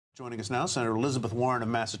Joining us now, Senator Elizabeth Warren of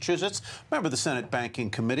Massachusetts, member of the Senate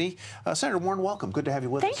Banking Committee. Senator Warren, welcome. Good to have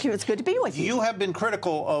you with us. Thank you. It's good to be with you. You have been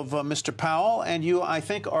critical of Mr. Powell, and you, I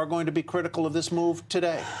think, are going to be critical of this move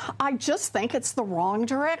today. I just think it's the wrong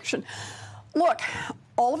direction. Look,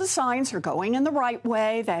 all of the signs are going in the right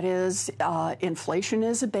way. That is, inflation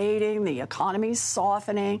is abating, the economy's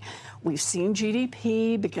softening. We've seen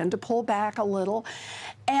GDP begin to pull back a little.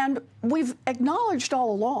 And we've acknowledged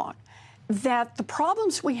all along that the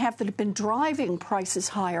problems we have that have been driving prices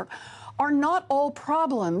higher are not all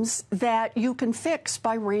problems that you can fix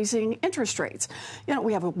by raising interest rates. You know,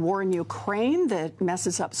 we have a war in Ukraine that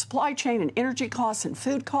messes up supply chain and energy costs and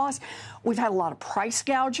food costs. We've had a lot of price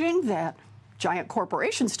gouging that giant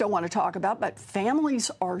corporations don't want to talk about, but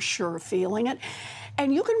families are sure feeling it.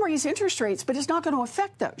 And you can raise interest rates, but it's not going to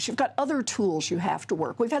affect those. You've got other tools you have to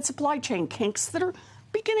work. We've had supply chain kinks that are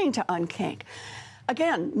beginning to unkink.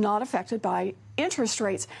 Again, not affected by interest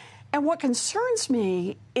rates. And what concerns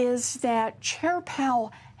me is that Chair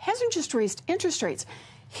Powell hasn't just raised interest rates.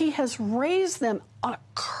 He has raised them on a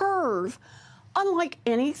curve unlike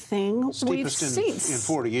anything we've seen. In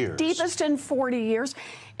 40 years. Deepest in 40 years.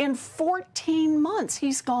 In 14 months,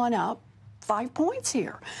 he's gone up 5 points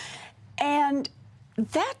here. And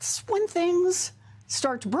that's when things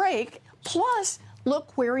start to break. Plus,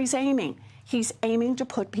 look where he's aiming. He's aiming to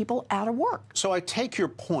put people out of work. So I take your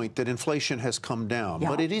point that inflation has come down,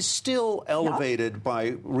 but it is still elevated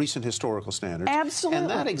by recent historical standards. Absolutely. And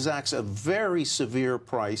that exacts a very severe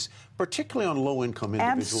price, particularly on low-income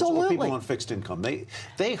individuals or people on fixed income.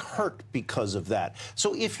 They hurt because of that.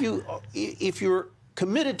 So if you're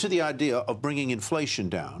committed to the idea of bringing inflation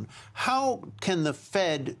down, how can the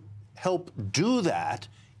Fed help do that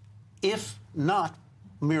if not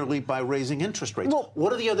merely by raising interest rates? Well,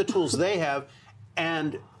 what are the other tools they have?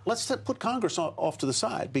 And let's put Congress off to the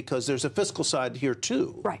side, because there's a fiscal side here,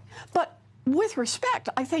 too. Right. But with respect,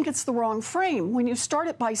 I think it's the wrong frame. When you start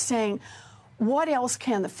it by saying, what else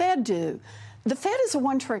can the Fed do? The Fed is a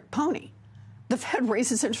one-trick pony. The Fed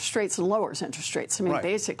raises interest rates and lowers interest rates,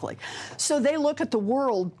 basically. So they look at the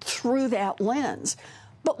world through that lens.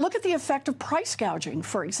 But look at the effect of price gouging,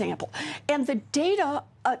 for example. And the data,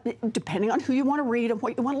 depending on who you want to read and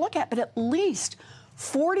what you want to look at, but at least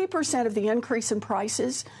 40% of the increase in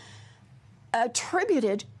prices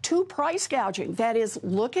attributed to price gouging. That is,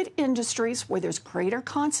 look at industries where there's greater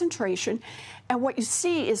concentration, and what you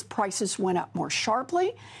see is prices went up more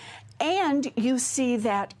sharply, and you see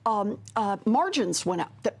that margins went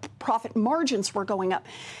up, that profit margins were going up.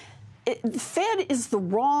 The Fed is the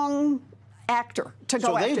wrong actor to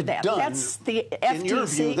go after that. That's the FTC. In your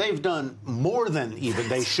view, they've done more than even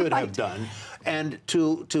they should have done. And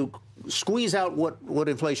to squeeze out what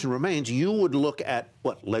inflation remains, you would look at,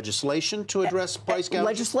 what, legislation to address price gouging?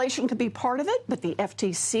 Legislation could be part of it, but the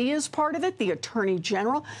FTC is part of it, the Attorney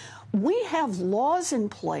General. We have laws in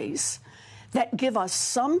place that give us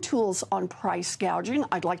some tools on price gouging.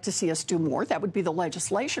 I'd like to see us do more. That would be the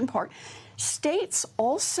legislation part. States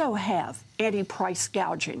also have anti-price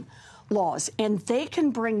gouging laws, and they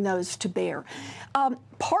can bring those to bear.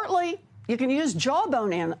 Partly, you can use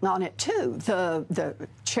jawbone on it, too. The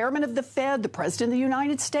chairman of the Fed, the president of the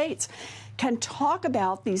United States, can talk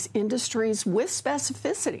about these industries with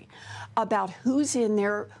specificity about who's in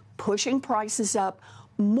there pushing prices up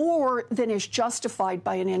more than is justified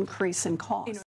by an increase in cost.